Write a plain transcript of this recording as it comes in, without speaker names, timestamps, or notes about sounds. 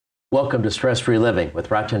Welcome to Stress-Free Living with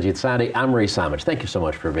Ratanjit Sandhi. I'm Ray Samich. Thank you so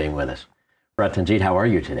much for being with us. Ratanjit, how are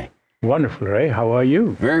you today? Wonderful, Ray. How are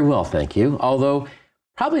you? Very well, thank you. Although,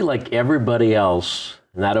 probably like everybody else,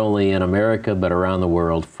 not only in America but around the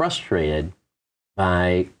world, frustrated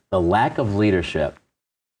by the lack of leadership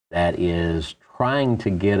that is trying to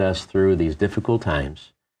get us through these difficult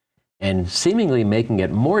times and seemingly making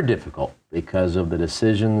it more difficult because of the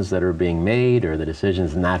decisions that are being made or the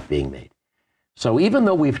decisions not being made. So even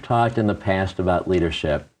though we've talked in the past about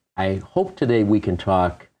leadership, I hope today we can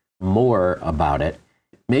talk more about it.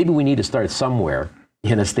 Maybe we need to start somewhere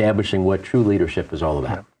in establishing what true leadership is all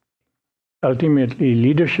about. Ultimately,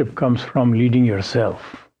 leadership comes from leading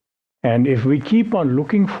yourself. And if we keep on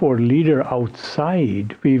looking for leader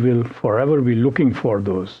outside, we will forever be looking for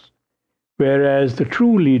those. Whereas the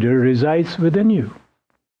true leader resides within you,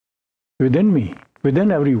 within me, within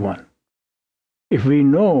everyone. If we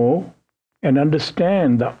know and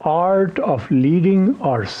understand the art of leading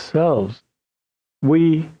ourselves,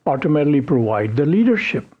 we automatically provide the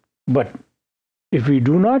leadership. But if we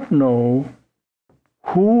do not know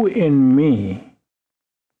who in me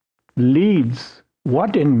leads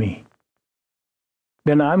what in me,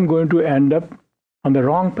 then I'm going to end up on the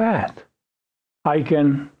wrong path. I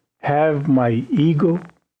can have my ego,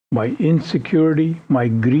 my insecurity, my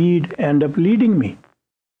greed end up leading me.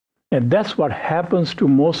 And that's what happens to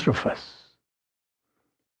most of us.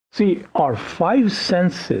 See, our five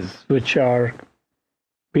senses, which are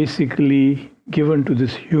basically given to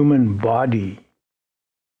this human body,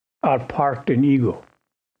 are parked in ego,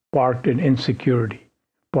 parked in insecurity,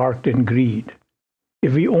 parked in greed.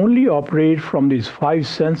 If we only operate from these five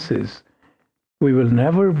senses, we will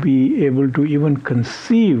never be able to even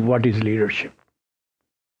conceive what is leadership.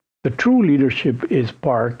 The true leadership is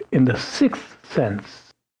parked in the sixth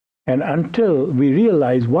sense. And until we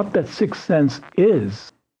realize what that sixth sense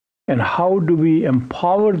is, and how do we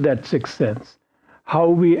empower that sixth sense, how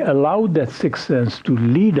we allow that sixth sense to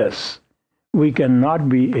lead us, we cannot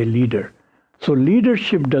be a leader. So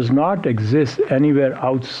leadership does not exist anywhere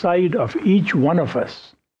outside of each one of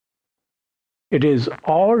us. It is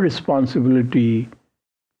our responsibility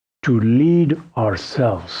to lead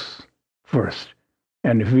ourselves first.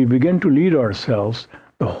 And if we begin to lead ourselves,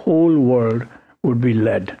 the whole world would be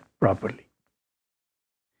led properly.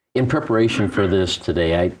 In preparation for this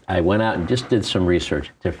today, I went out and just did some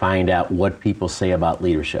research to find out what people say about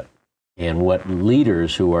leadership and what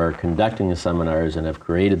leaders who are conducting the seminars and have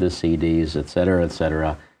created the CDs, et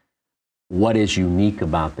cetera, what is unique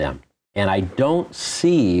about them. And I don't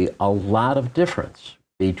see a lot of difference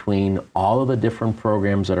between all of the different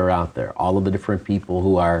programs that are out there, all of the different people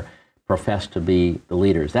who are professed to be the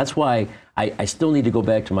leaders. That's why I still need to go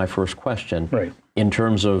back to my first question in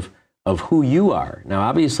terms of who you are. Now,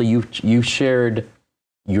 obviously, you've shared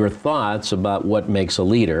your thoughts about what makes a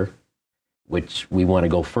leader, which we want to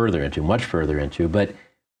go further into, much further into. But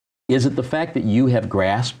is it the fact that you have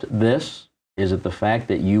grasped this? Is it the fact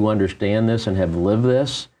that you understand this and have lived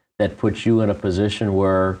this that puts you in a position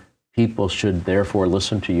where people should therefore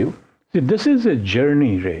listen to you? See, this is a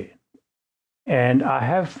journey, Ray. And I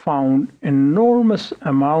have found enormous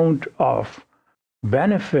amount of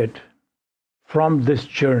benefit from this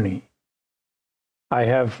journey. I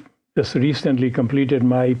have just recently completed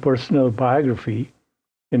my personal biography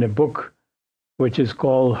in a book which is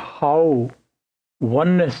called How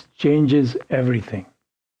Oneness Changes Everything.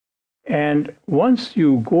 And once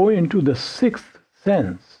you go into the sixth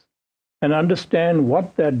sense and understand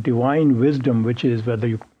what that divine wisdom, which is whether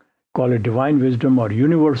you call it divine wisdom or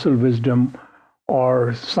universal wisdom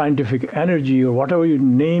or scientific energy or whatever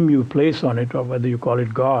name you place on it, or whether you call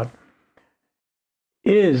it God,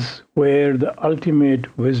 is where the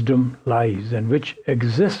ultimate wisdom lies and which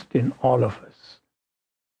exists in all of us.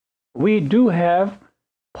 We do have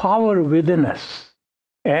power within us,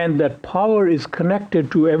 and that power is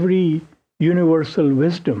connected to every universal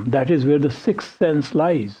wisdom. That is where the sixth sense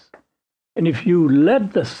lies. And if you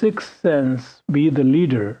let the sixth sense be the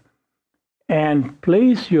leader and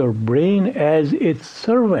place your brain as its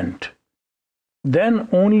servant, then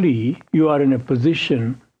only you are in a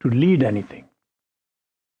position to lead anything.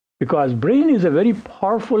 Because brain is a very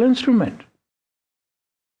powerful instrument.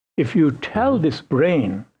 If you tell this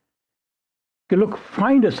brain, okay, look,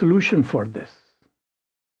 find a solution for this.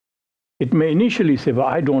 It may initially say, well,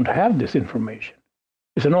 I don't have this information.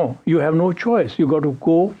 You say, no, you have no choice. You got to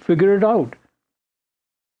go figure it out.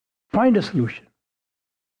 Find a solution.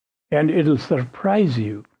 And it'll surprise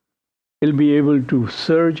you. It'll be able to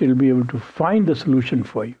search, it'll be able to find the solution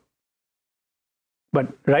for you. But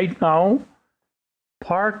right now,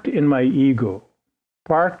 parked in my ego,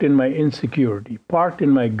 parked in my insecurity, parked in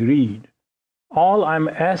my greed. All I'm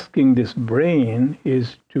asking this brain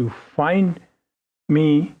is to find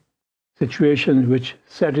me situations which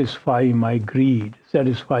satisfy my greed,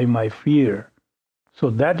 satisfy my fear. So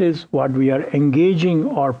that is what we are engaging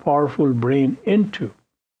our powerful brain into.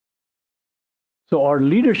 So our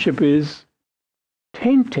leadership is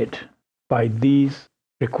tainted by these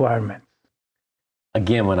requirements.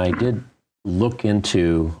 Again, when I did look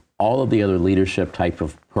into all of the other leadership type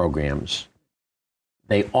of programs,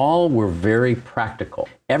 they all were very practical.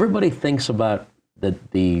 Everybody thinks about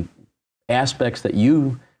the aspects that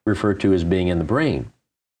you refer to as being in the brain.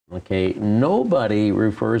 Okay, nobody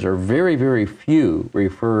refers, or very, very few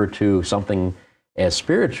refer to something as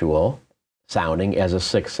spiritual sounding as a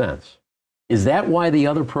sixth sense. Is that why the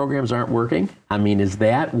other programs aren't working? I mean, is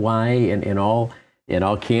that why, in all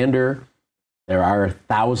candor, there are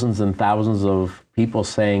thousands and thousands of people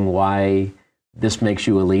saying why this makes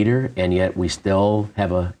you a leader, and yet we still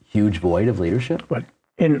have a huge void of leadership? But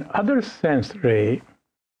in other sense, Ray,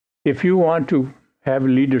 if you want to have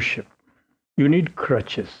leadership, you need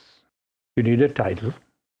crutches. You need a title.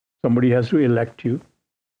 Somebody has to elect you.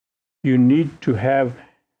 You need to have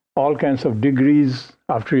all kinds of degrees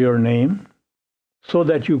after your name so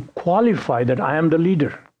that you qualify that I am the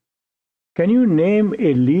leader. Can you name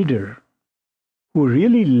a leader who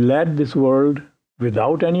really led this world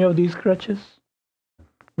without any of these crutches?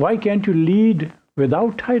 Why can't you lead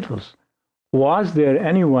without titles? Was there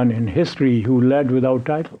anyone in history who led without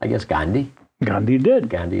titles? I guess Gandhi. Gandhi did.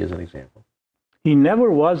 Gandhi is an example. He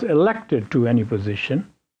never was elected to any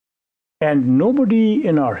position. And nobody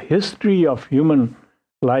in our history of human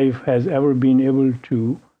life has ever been able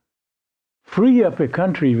to free up a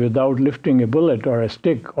country without lifting a bullet or a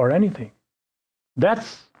stick or anything.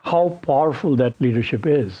 That's how powerful that leadership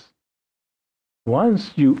is.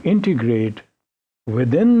 Once you integrate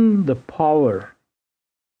within the power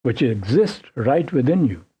which exists right within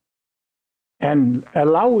you and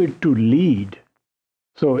allow it to lead.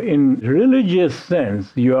 So in religious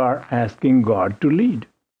sense, you are asking God to lead.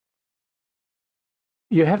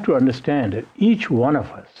 You have to understand that each one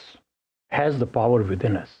of us has the power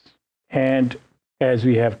within us. And as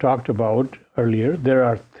we have talked about earlier, there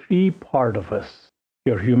are three parts of us: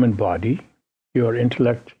 your human body, your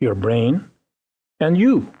intellect, your brain, and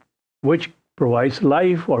you, which provides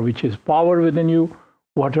life or which is power within you,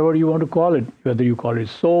 whatever you want to call it, whether you call it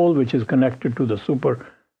soul, which is connected to the super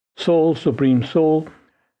soul, supreme soul.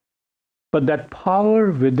 But that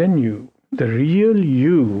power within you, the real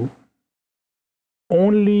you,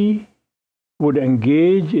 only would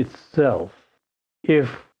engage itself if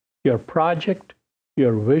your project,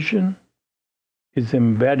 your vision is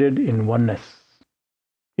embedded in oneness.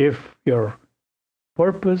 If your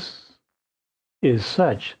purpose is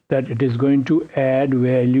such that it is going to add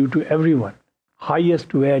value to everyone,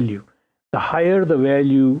 highest value. The higher the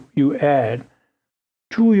value you add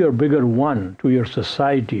to your bigger one, to your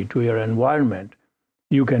society, to your environment,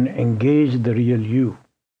 you can engage the real you.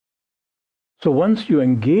 So once you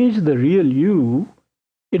engage the real you,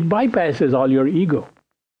 it bypasses all your ego.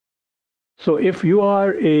 So if you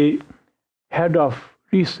are a head of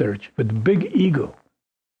research with big ego,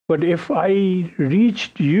 but if I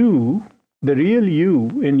reached you, the real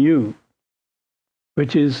you in you,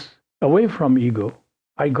 which is away from ego,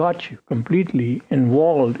 I got you completely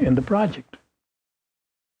involved in the project.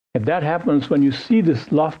 If that happens when you see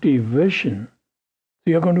this lofty vision,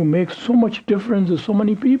 you're going to make so much difference to so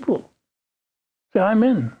many people. Say, I'm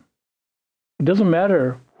in. It doesn't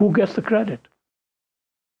matter who gets the credit.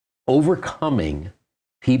 Overcoming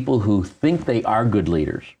people who think they are good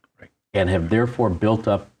leaders, right, and have therefore built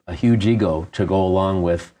up a huge ego to go along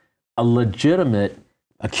with a legitimate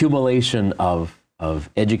accumulation of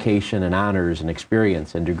education and honors and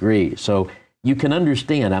experience and degree. So you can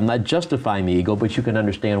understand, I'm not justifying the ego, but you can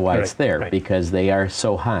understand why it's there, because they are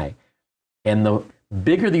so high. And the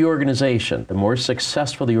bigger the organization, the more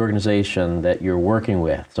successful the organization that you're working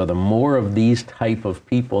with, so the more of these type of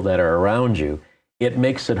people that are around you, it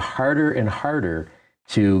makes it harder and harder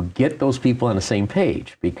to get those people on the same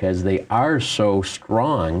page, because they are so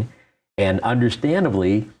strong and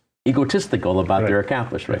understandably egotistical about their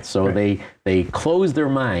accomplishments. So they close their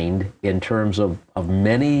mind in terms of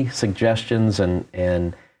many suggestions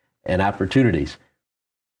and opportunities.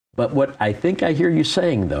 But what I think I hear you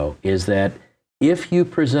saying, though, is that if you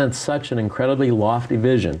present such an incredibly lofty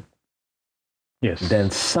vision,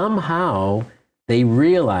 then somehow they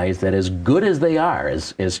realize that as good as they are,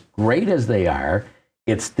 as great as they are,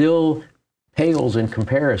 it still pales in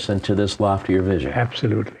comparison to this loftier vision.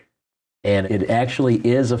 Absolutely. And it actually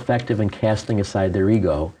is effective in casting aside their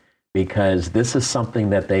ego, because this is something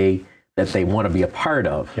that they want to be a part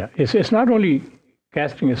of. Yeah, it's not only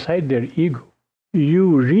casting aside their ego.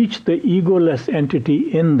 You reach the egoless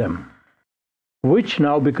entity in them, which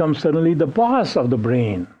now becomes suddenly the boss of the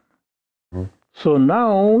brain. So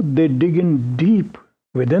now they dig in deep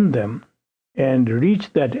within them and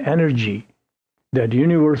reach that energy, that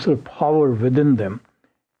universal power within them,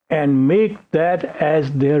 and make that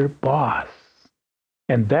as their boss.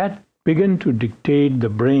 And that begin to dictate the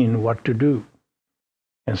brain what to do.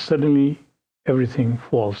 And suddenly everything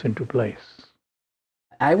falls into place.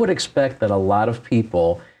 I would expect that a lot of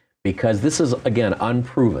people, because this is, again,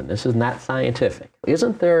 unproven, this is not scientific,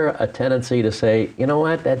 isn't there a tendency to say, you know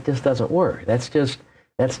what, that just doesn't work. That's just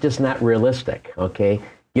not realistic, okay?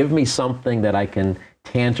 Give me something that I can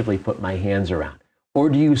tangibly put my hands around. Or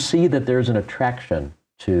do you see that there's an attraction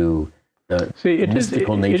to the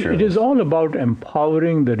mystical nature? It is all about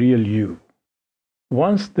empowering the real you.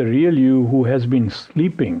 Once the real you who has been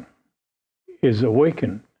sleeping is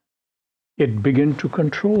awakened, it begins to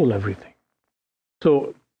control everything.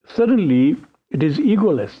 So suddenly it is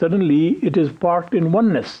egoless. Suddenly it is parked in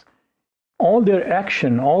oneness. All their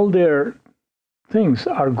action, all their things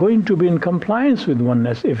are going to be in compliance with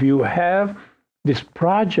oneness if you have this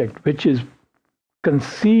project which is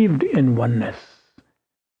conceived in oneness,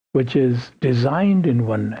 which is designed in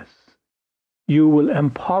oneness. You will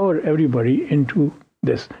empower everybody into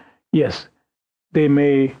this. Yes, they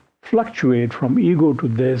may fluctuate from ego to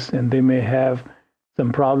this, and they may have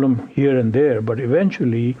some problem here and there, but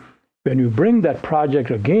eventually, when you bring that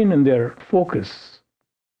project again in their focus,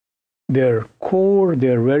 their core,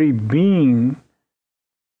 their very being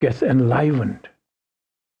gets enlivened.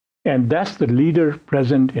 And that's the leader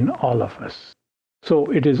present in all of us. So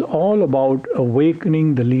it is all about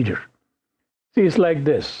awakening the leader. See, it's like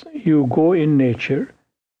this. You go in nature,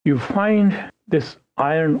 you find this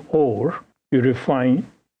iron ore, you refine,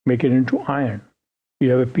 make it into iron. You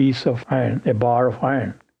have a piece of iron, a bar of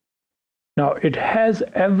iron. Now, it has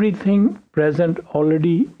everything present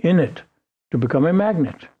already in it to become a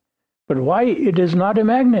magnet. But why it is not a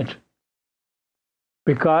magnet?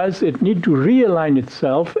 Because it needs to realign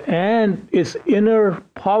itself and its inner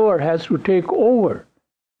power has to take over.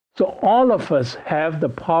 So all of us have the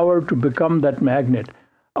power to become that magnet.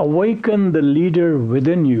 Awaken the leader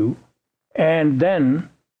within you, and then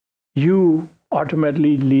you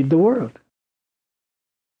ultimately lead the world.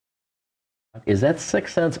 Is that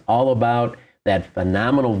sixth sense all about that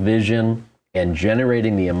phenomenal vision and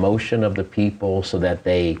generating the emotion of the people so that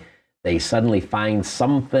they suddenly find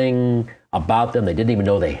something about them they didn't even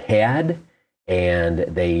know they had, and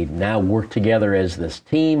they now work together as this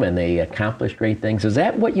team and they accomplish great things? Is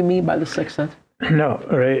that what you mean by the sixth sense? No,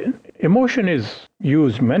 right. Emotion is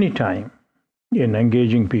used many times in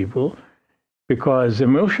engaging people because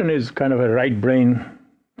emotion is kind of a right brain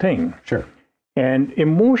thing. Sure. And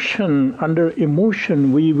emotion, under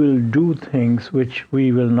emotion, we will do things which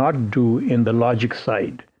we will not do in the logic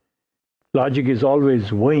side. Logic is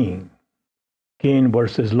always weighing gain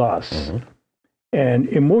versus loss. Mm-hmm. And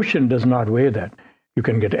emotion does not weigh that. You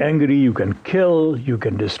can get angry, you can kill, you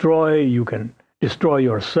can destroy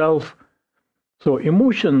yourself. So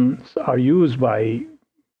emotions are used by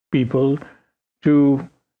people to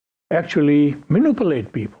actually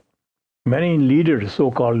manipulate people. Many leaders,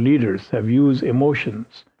 so-called leaders, have used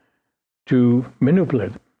emotions to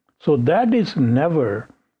manipulate. So that is never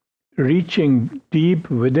reaching deep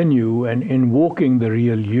within you and invoking the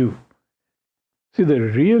real you. See, the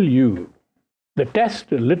real you, the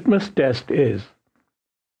litmus test is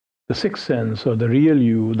the sixth sense or the real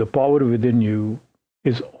you, the power within you,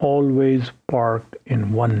 is always parked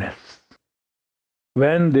in oneness.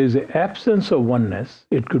 When there's an absence of oneness,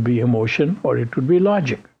 it could be emotion or it could be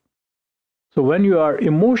logic. So when you are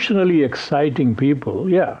emotionally exciting people,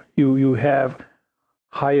 you have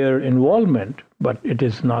higher involvement, but it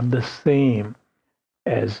is not the same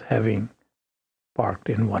as having parked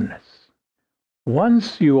in oneness.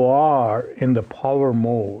 Once you are in the power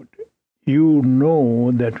mode, you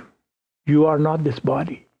know that you are not this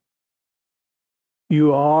body.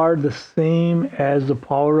 You are the same as the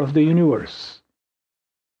power of the universe.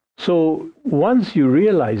 So once you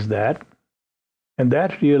realize that, and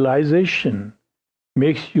that realization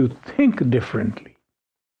makes you think differently,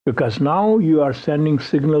 because now you are sending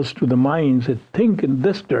signals to the mind that think in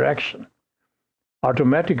this direction.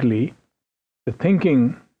 Automatically, the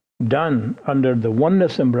thinking done under the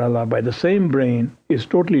oneness umbrella by the same brain is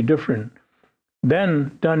totally different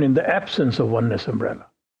than done in the absence of oneness umbrella.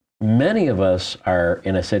 Many of us are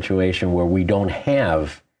in a situation where we don't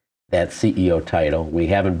have that CEO title. We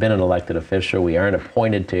haven't been an elected official. We aren't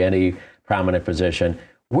appointed to any prominent position.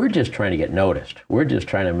 we're just trying to get noticed. We're just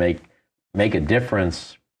trying to make a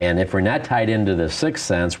difference. And if we're not tied into the sixth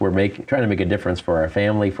sense, we're trying to make a difference for our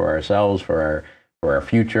family, for ourselves, for our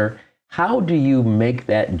future. How do you make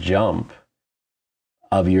that jump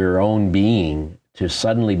of your own being to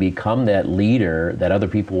suddenly become that leader that other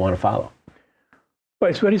people want to follow? Well,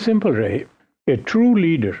 it's very simple, Ray. A true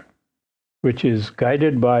leader, which is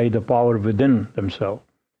guided by the power within themselves,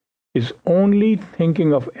 is only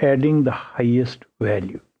thinking of adding the highest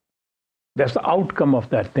value. That's the outcome of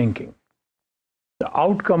that thinking. The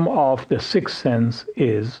outcome of the sixth sense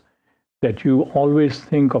is that you always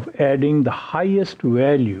think of adding the highest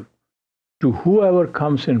value to whoever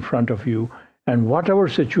comes in front of you and whatever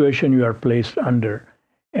situation you are placed under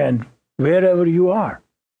and wherever you are.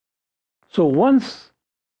 So once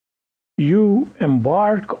you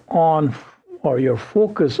embark on or your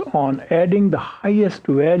focus on adding the highest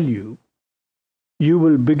value, you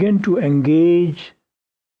will begin to engage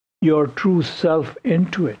your true self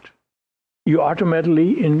into it. You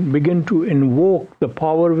automatically begin to invoke the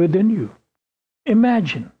power within you.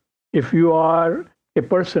 Imagine if you are a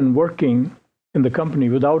person working in the company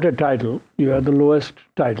without a title, you have the lowest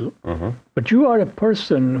title, but you are a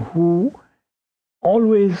person who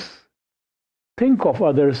always think of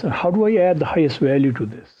others, how do I add the highest value to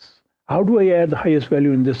this? How do I add the highest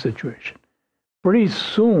value in this situation? Pretty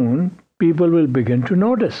soon, people will begin to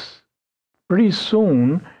notice. Pretty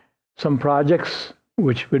soon, some projects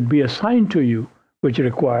which would be assigned to you, which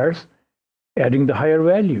requires adding the higher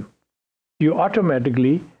value, you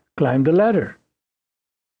automatically climb the ladder.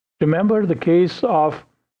 Remember the case of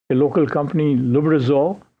a local company,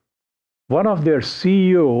 Lubrizol. One of their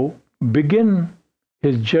CEO began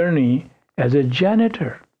his journey as a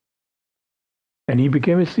janitor, and he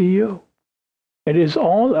became a CEO. It is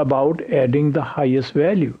all about adding the highest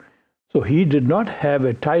value. So he did not have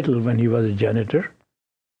a title when he was a janitor,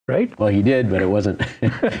 right? Well, he did, but it wasn't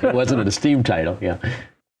an esteemed title. Yeah.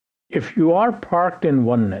 If you are parked in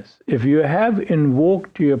oneness, if you have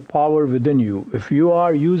invoked your power within you, if you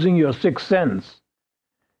are using your sixth sense,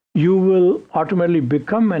 you will automatically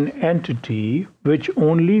become an entity which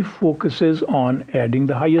only focuses on adding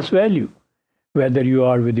the highest value. Whether you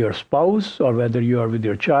are with your spouse, or whether you are with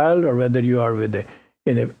your child, or whether you are in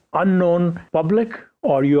an unknown public,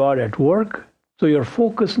 or you are at work, so your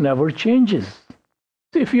focus never changes.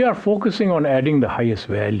 If you are focusing on adding the highest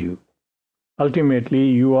value, ultimately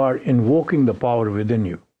you are invoking the power within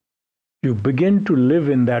you. You begin to live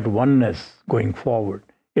in that oneness going forward.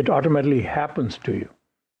 It automatically happens to you.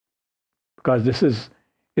 Because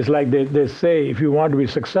it's like they say, if you want to be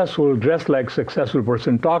successful, dress like a successful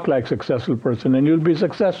person, talk like a successful person, and you'll be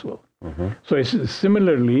successful. So it's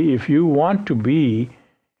similarly, if you want to be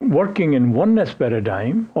working in oneness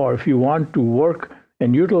paradigm, or if you want to work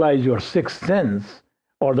and utilize your sixth sense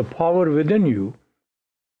or the power within you,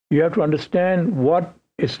 you have to understand what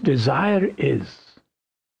its desire is,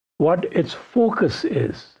 what its focus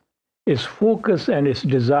is. Its focus and its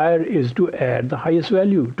desire is to add the highest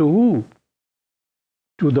value. To who?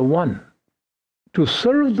 To the one. To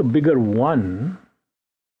serve the bigger one,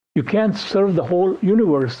 you can't serve the whole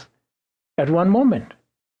universe at one moment.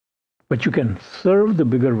 But you can serve the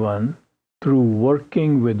bigger one through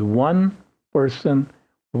working with one person,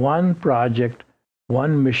 one project,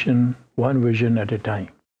 one mission, one vision at a time.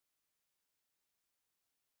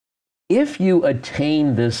 If you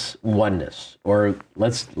attain this oneness, or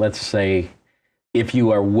let's say if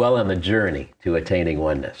you are well on the journey to attaining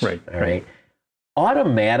oneness, right?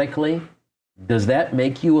 Automatically, does that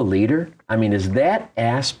make you a leader? I mean, is that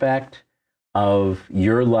aspect of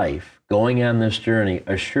your life going on this journey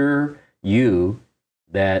assure you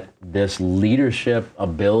that this leadership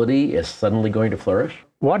ability is suddenly going to flourish?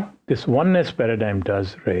 What this oneness paradigm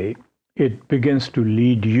does, Ray, it begins to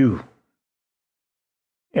lead you.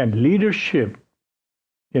 And leadership,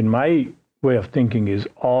 in my way of thinking, is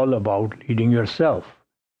all about leading yourself.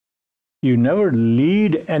 You never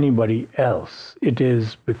lead anybody else. It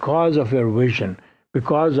is because of your vision,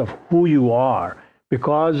 because of who you are,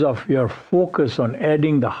 because of your focus on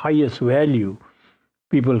adding the highest value,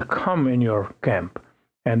 people come in your camp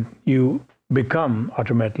and you become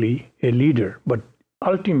automatically a leader. But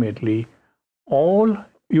ultimately, all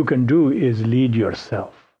you can do is lead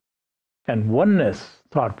yourself. And oneness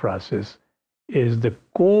thought process is the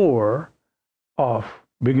core of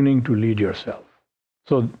beginning to lead yourself.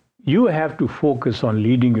 So you have to focus on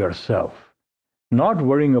leading yourself, not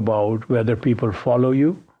worrying about whether people follow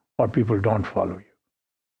you or people don't follow you.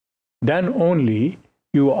 Then only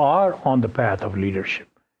you are on the path of leadership,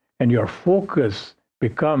 and your focus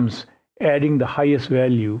becomes adding the highest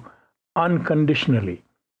value unconditionally.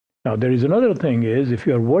 Now, there is another thing is if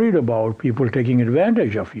you're worried about people taking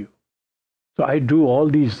advantage of you. So I do all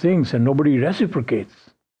these things and nobody reciprocates,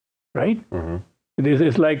 right? Mm-hmm.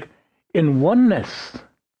 It's like in oneness,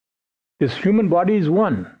 this human body is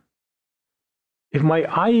one. If my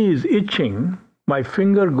eye is itching, my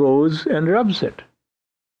finger goes and rubs it.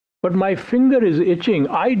 But my finger is itching,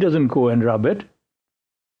 eye doesn't go and rub it.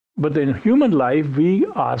 But in human life, we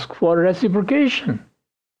ask for reciprocation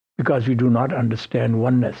because we do not understand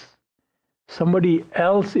oneness. Somebody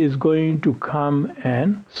else is going to come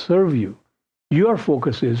and serve you. Your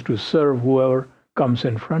focus is to serve whoever comes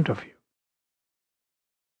in front of you.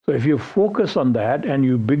 So if you focus on that and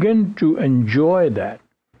you begin to enjoy that,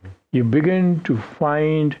 you begin to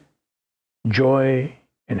find joy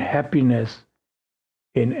and happiness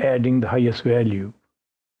in adding the highest value.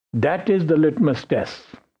 That is the litmus test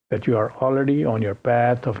that you are already on your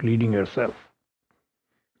path of leading yourself.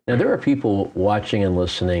 Now, there are people watching and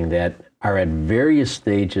listening that are at various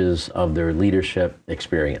stages of their leadership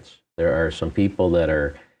experience. There are some people that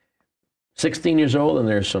are 16 years old, and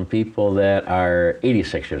there's some people that are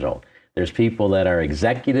 86 years old. There's people that are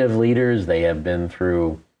executive leaders. They have been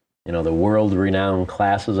through, the world-renowned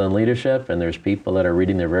classes on leadership, and there's people that are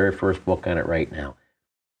reading their very first book on it right now.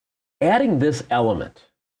 Adding this element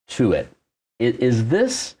to it, is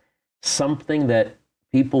this something that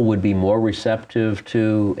people would be more receptive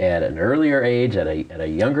to at an earlier age, at a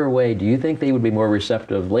younger way? Do you think they would be more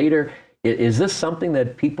receptive later? Is this something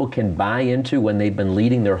that people can buy into when they've been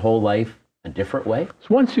leading their whole life a different way?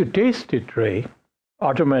 So once you taste it, Ray,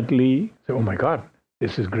 automatically say, oh my God,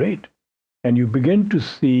 this is great. And you begin to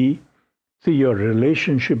see your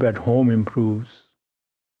relationship at home improves,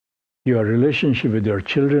 your relationship with your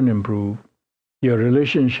children improve, your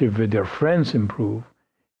relationship with your friends improve,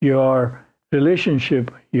 your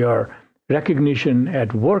relationship, your recognition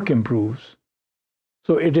at work improves.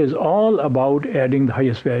 So it is all about adding the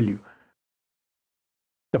highest value.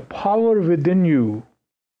 The power within you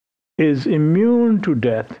is immune to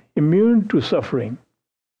death, immune to suffering.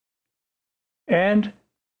 And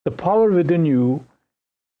the power within you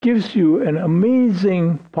gives you an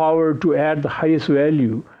amazing power to add the highest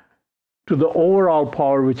value to the overall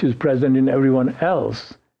power which is present in everyone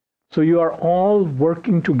else. So you are all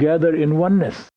working together in oneness.